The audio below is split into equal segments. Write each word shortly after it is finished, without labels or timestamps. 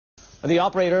The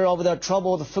operator of the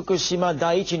troubled Fukushima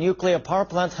Daiichi nuclear power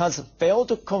plant has failed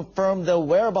to confirm the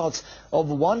whereabouts of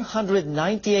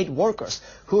 198 workers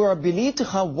who are believed to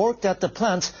have worked at the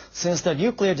plant since the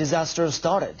nuclear disaster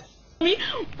started.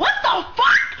 What the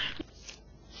fuck?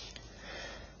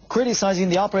 Criticizing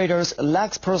the operator's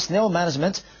lax personnel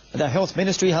management, the Health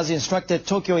Ministry has instructed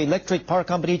Tokyo Electric Power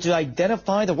Company to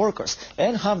identify the workers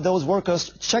and have those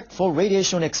workers checked for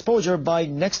radiation exposure by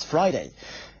next Friday.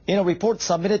 In a report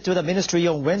submitted to the ministry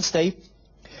on Wednesday,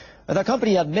 the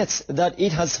company admits that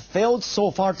it has failed so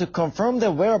far to confirm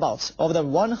the whereabouts of the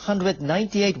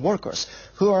 198 workers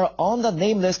who are on the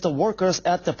name list of workers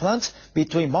at the plant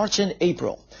between March and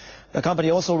April. The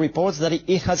company also reports that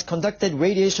it has conducted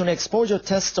radiation exposure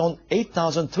tests on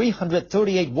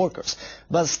 8,338 workers,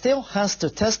 but still has to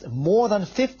test more than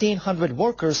 1,500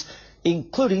 workers,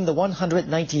 including the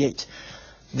 198.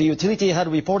 The utility had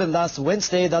reported last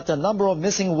Wednesday that the number of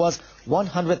missing was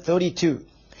 132.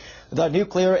 The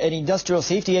Nuclear and Industrial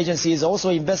Safety Agency is also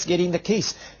investigating the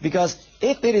case because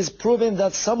if it is proven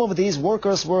that some of these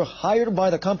workers were hired by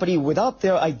the company without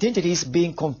their identities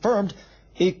being confirmed,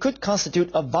 it could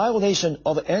constitute a violation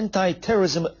of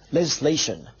anti-terrorism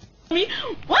legislation. What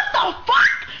the fuck?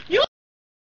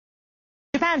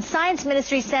 Japan's Science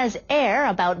Ministry says air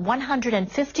about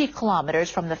 150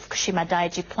 kilometers from the Fukushima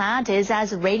Daiichi plant is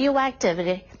as radioactive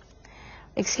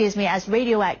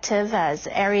as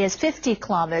areas 50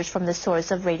 kilometers from the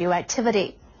source of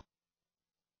radioactivity.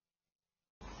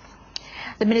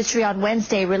 The ministry on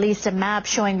Wednesday released a map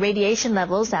showing radiation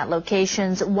levels at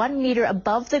locations 1 meter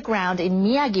above the ground in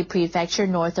Miyagi Prefecture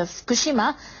north of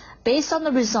Fukushima, based on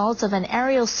the results of an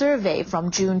aerial survey from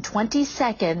June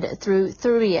 22nd through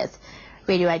 30th.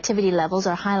 Radioactivity levels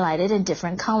are highlighted in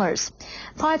different colors.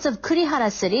 Parts of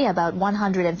Kurihara City, about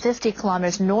 150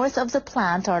 kilometers north of the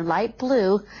plant, are light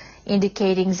blue,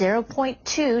 indicating 0.2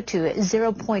 to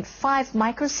 0.5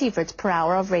 microsieverts per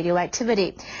hour of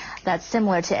radioactivity. That's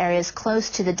similar to areas close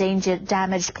to the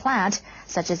damaged plant,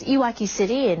 such as Iwaki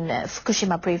City in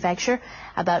Fukushima Prefecture,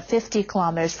 about 50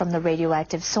 kilometers from the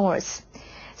radioactive source.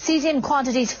 Cesium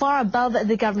quantities far above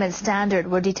the government standard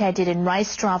were detected in rice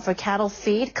straw for cattle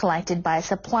feed collected by a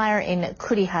supplier in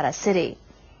Kurihara City.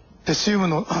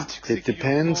 It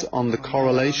depends on the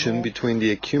correlation between the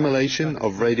accumulation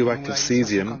of radioactive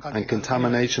cesium and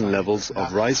contamination levels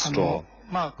of rice straw.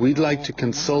 We'd like to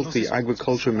consult the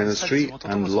Agriculture Ministry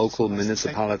and local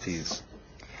municipalities.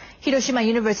 Hiroshima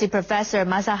University professor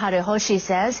Masaharu Hoshi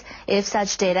says if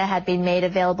such data had been made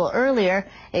available earlier,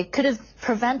 it could have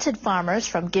prevented farmers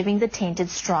from giving the tainted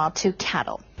straw to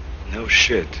cattle. No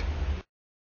shit.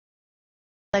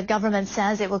 The government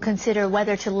says it will consider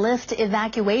whether to lift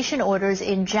evacuation orders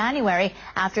in January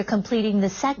after completing the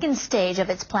second stage of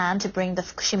its plan to bring the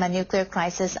Fukushima nuclear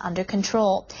crisis under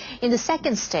control. In the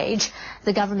second stage,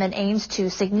 the government aims to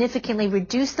significantly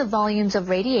reduce the volumes of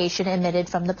radiation emitted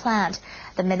from the plant.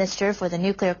 The Minister for the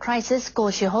Nuclear Crisis,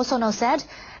 Goshi Hosono, said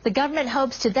the government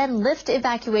hopes to then lift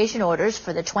evacuation orders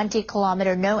for the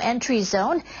 20-kilometer no-entry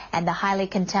zone and the highly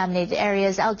contaminated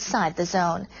areas outside the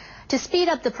zone. To speed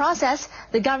up the process,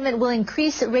 the government will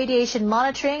increase radiation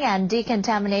monitoring and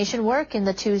decontamination work in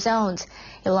the two zones.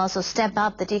 It will also step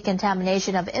up the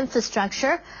decontamination of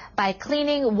infrastructure by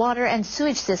cleaning water and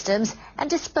sewage systems and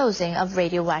disposing of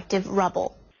radioactive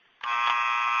rubble.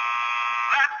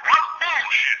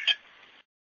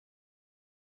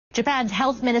 Japan's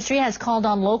health ministry has called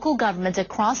on local governments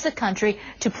across the country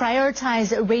to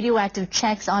prioritize radioactive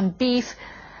checks on beef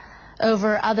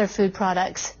over other food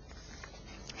products.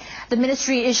 The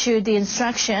ministry issued the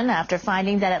instruction after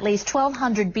finding that at least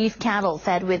 1,200 beef cattle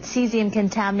fed with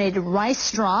cesium-contaminated rice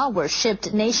straw were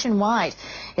shipped nationwide.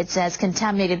 It says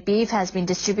contaminated beef has been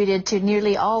distributed to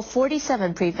nearly all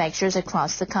 47 prefectures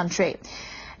across the country.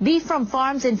 Beef from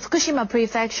farms in Fukushima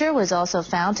Prefecture was also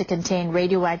found to contain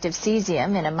radioactive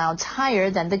cesium in amounts higher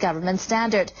than the government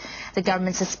standard. The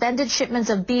government suspended shipments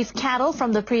of beef cattle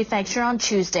from the prefecture on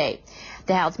Tuesday.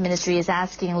 The Health Ministry is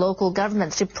asking local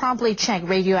governments to promptly check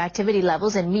radioactivity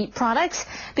levels in meat products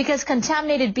because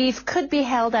contaminated beef could be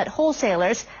held at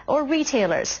wholesalers or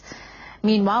retailers.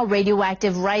 Meanwhile,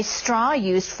 radioactive rice straw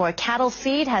used for cattle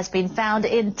feed has been found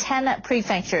in 10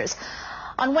 prefectures.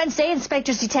 On Wednesday,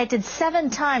 inspectors detected 7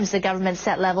 times the government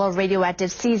set level of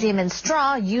radioactive cesium in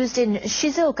straw used in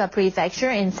Shizuoka Prefecture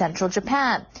in central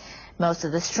Japan. Most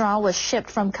of the straw was shipped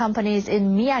from companies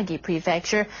in Miyagi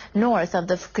Prefecture, north of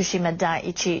the Fukushima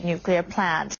Daiichi nuclear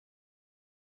plant.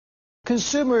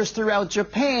 Consumers throughout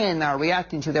Japan are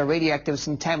reacting to the radioactive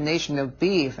contamination of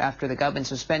beef after the government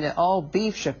suspended all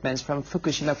beef shipments from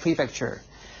Fukushima Prefecture.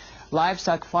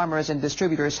 Livestock farmers and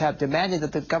distributors have demanded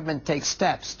that the government take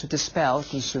steps to dispel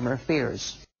consumer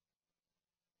fears.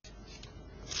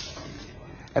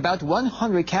 About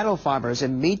 100 cattle farmers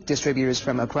and meat distributors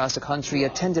from across the country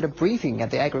attended a briefing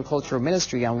at the Agricultural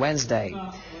Ministry on Wednesday.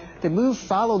 The move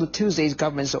followed Tuesday's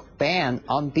government's ban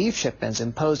on beef shipments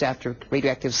imposed after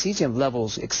radioactive cesium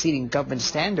levels exceeding government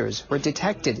standards were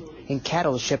detected in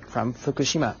cattle shipped from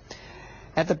Fukushima.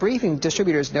 At the briefing,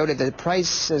 distributors noted that the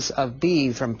prices of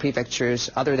beef from prefectures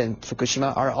other than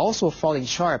Fukushima are also falling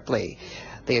sharply.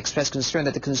 They expressed concern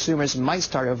that the consumers might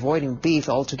start avoiding beef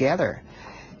altogether.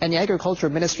 And the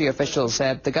Agricultural Ministry officials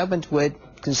said the government would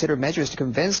consider measures to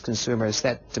convince consumers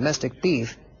that domestic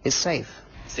beef is safe.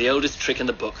 It's the oldest trick in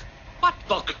the book. What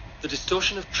book? The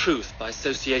Distortion of Truth by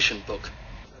Association book.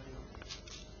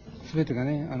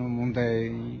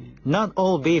 Not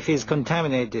all beef is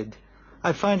contaminated.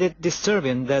 I find it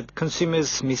disturbing that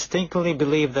consumers mistakenly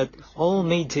believe that all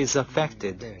meat is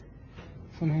affected.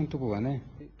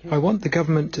 I want the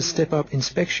government to step up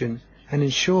inspection and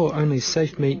ensure only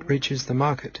safe meat reaches the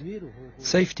market.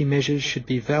 Safety measures should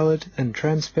be valid and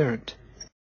transparent.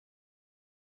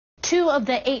 2 of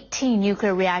the 18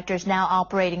 nuclear reactors now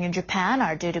operating in Japan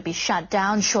are due to be shut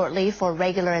down shortly for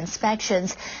regular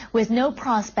inspections, with no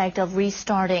prospect of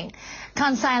restarting.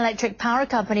 Kansai Electric Power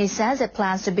Company says it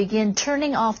plans to begin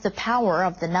turning off the power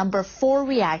of the number 4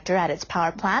 reactor at its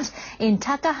power plant in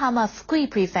Takahama, Fukui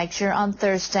Prefecture on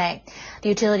Thursday. The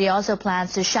utility also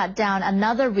plans to shut down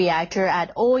another reactor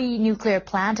at Oi Nuclear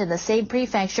Plant in the same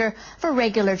prefecture for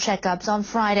regular checkups on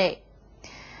Friday.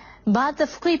 But the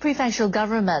Fukui prefectural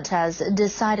government has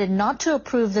decided not to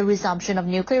approve the resumption of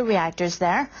nuclear reactors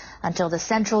there until the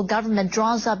central government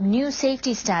draws up new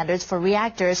safety standards for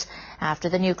reactors after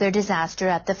the nuclear disaster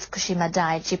at the Fukushima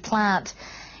Daiichi plant.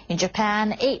 In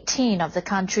Japan, 18 of the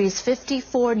country's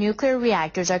 54 nuclear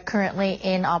reactors are currently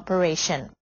in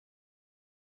operation.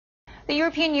 The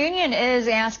European Union is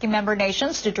asking member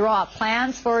nations to draw up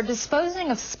plans for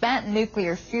disposing of spent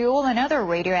nuclear fuel and other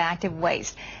radioactive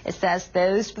waste. It says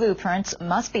those blueprints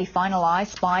must be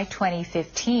finalized by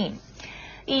 2015.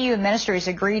 EU ministers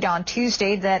agreed on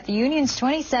Tuesday that the Union's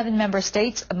 27 member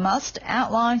states must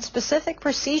outline specific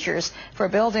procedures for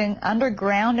building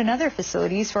underground and other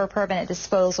facilities for permanent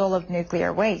disposal of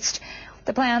nuclear waste.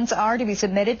 The plans are to be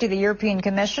submitted to the European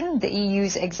Commission, the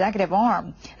EU's executive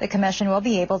arm. The Commission will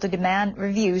be able to demand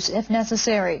reviews if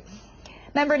necessary.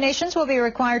 Member nations will be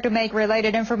required to make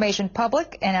related information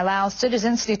public and allow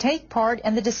citizens to take part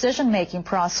in the decision-making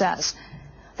process.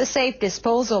 The safe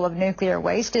disposal of nuclear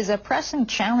waste is a pressing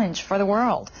challenge for the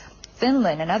world.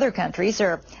 Finland and other countries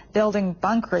are building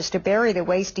bunkers to bury the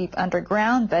waste deep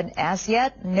underground, but as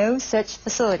yet, no such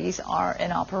facilities are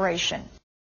in operation.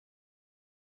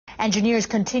 Engineers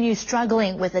continue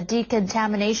struggling with a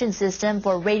decontamination system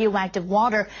for radioactive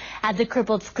water at the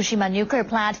crippled Fukushima nuclear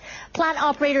plant. Plant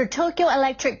operator Tokyo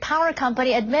Electric Power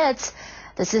Company admits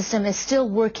the system is still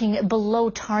working below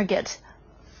target.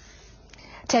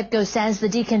 TEPCO says the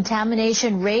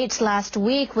decontamination rate last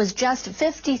week was just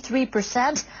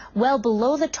 53%, well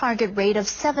below the target rate of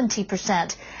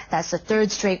 70%. That's the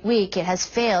 3rd straight week it has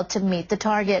failed to meet the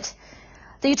target.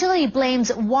 The utility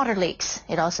blames water leaks.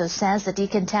 It also says the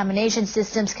decontamination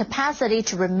system's capacity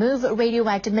to remove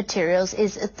radioactive materials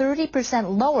is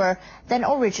 30% lower than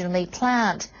originally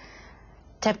planned.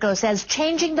 TEPCO says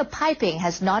changing the piping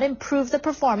has not improved the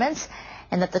performance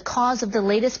and that the cause of the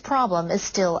latest problem is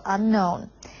still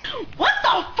unknown. What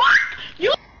the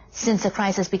fuck? Since the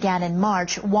crisis began in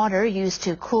March, water used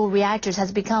to cool reactors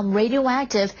has become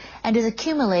radioactive and is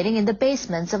accumulating in the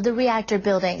basements of the reactor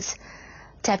buildings.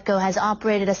 TEPCO has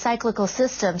operated a cyclical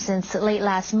system since late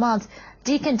last month,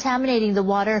 decontaminating the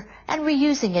water and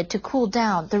reusing it to cool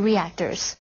down the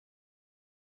reactors.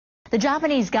 The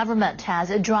Japanese government has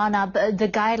drawn up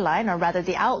the guideline, or rather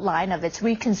the outline of its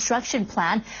reconstruction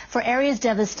plan for areas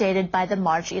devastated by the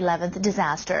March 11th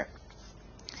disaster.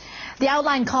 The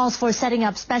outline calls for setting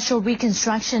up special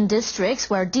reconstruction districts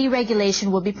where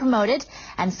deregulation will be promoted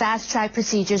and fast-track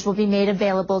procedures will be made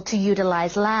available to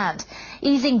utilize land.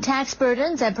 Easing tax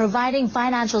burdens and providing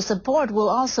financial support will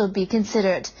also be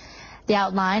considered. The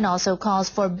outline also calls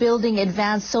for building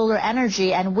advanced solar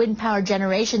energy and wind power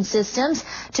generation systems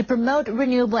to promote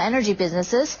renewable energy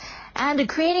businesses and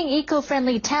creating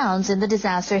eco-friendly towns in the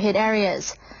disaster-hit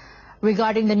areas.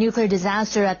 Regarding the nuclear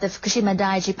disaster at the Fukushima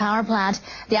Daiichi power plant,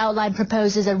 the outline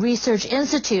proposes a research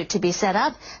institute to be set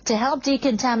up to help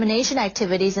decontamination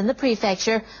activities in the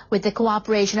prefecture with the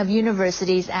cooperation of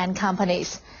universities and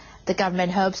companies. The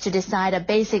government hopes to decide a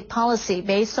basic policy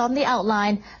based on the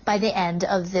outline by the end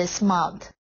of this month.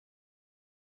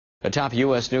 A top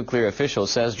U.S. nuclear official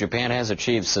says Japan has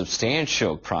achieved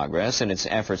substantial progress in its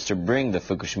efforts to bring the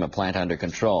Fukushima plant under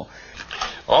control.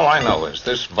 All I know is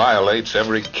this violates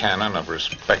every canon of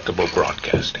respectable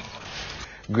broadcasting.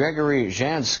 Gregory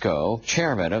Jansko,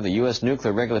 chairman of the U.S.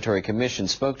 Nuclear Regulatory Commission,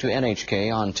 spoke to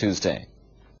NHK on Tuesday.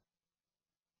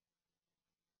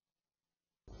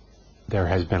 There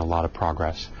has been a lot of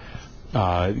progress.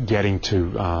 Getting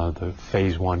to the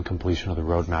Phase 1 completion of the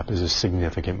roadmap is a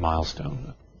significant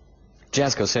milestone.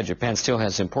 Jansko said Japan still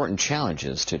has important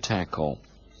challenges to tackle.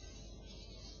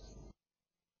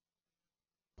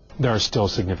 There are still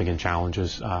significant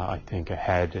challenges, I think,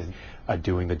 ahead in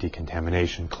doing the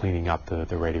decontamination, cleaning up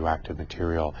the radioactive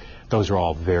material. Those are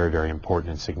all very, very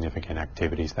important and significant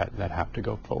activities that have to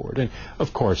go forward. And,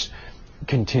 of course,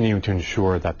 continuing to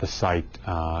ensure that the site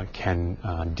can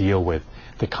deal with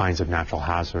the kinds of natural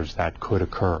hazards that could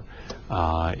occur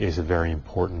is very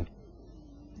important.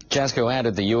 Jansko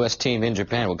added the U.S. team in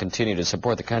Japan will continue to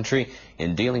support the country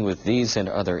in dealing with these and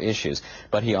other issues.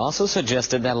 But he also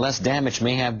suggested that less damage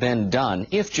may have been done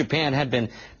if Japan had been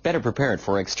better prepared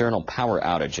for external power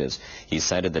outages. He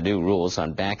cited the new rules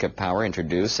on backup power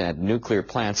introduced at nuclear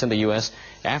plants in the U.S.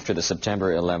 after the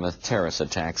September 11th terrorist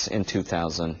attacks in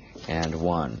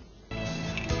 2001.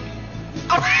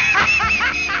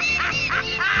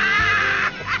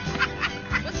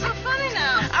 What's so funny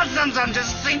now? Sometimes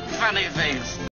just think funny things.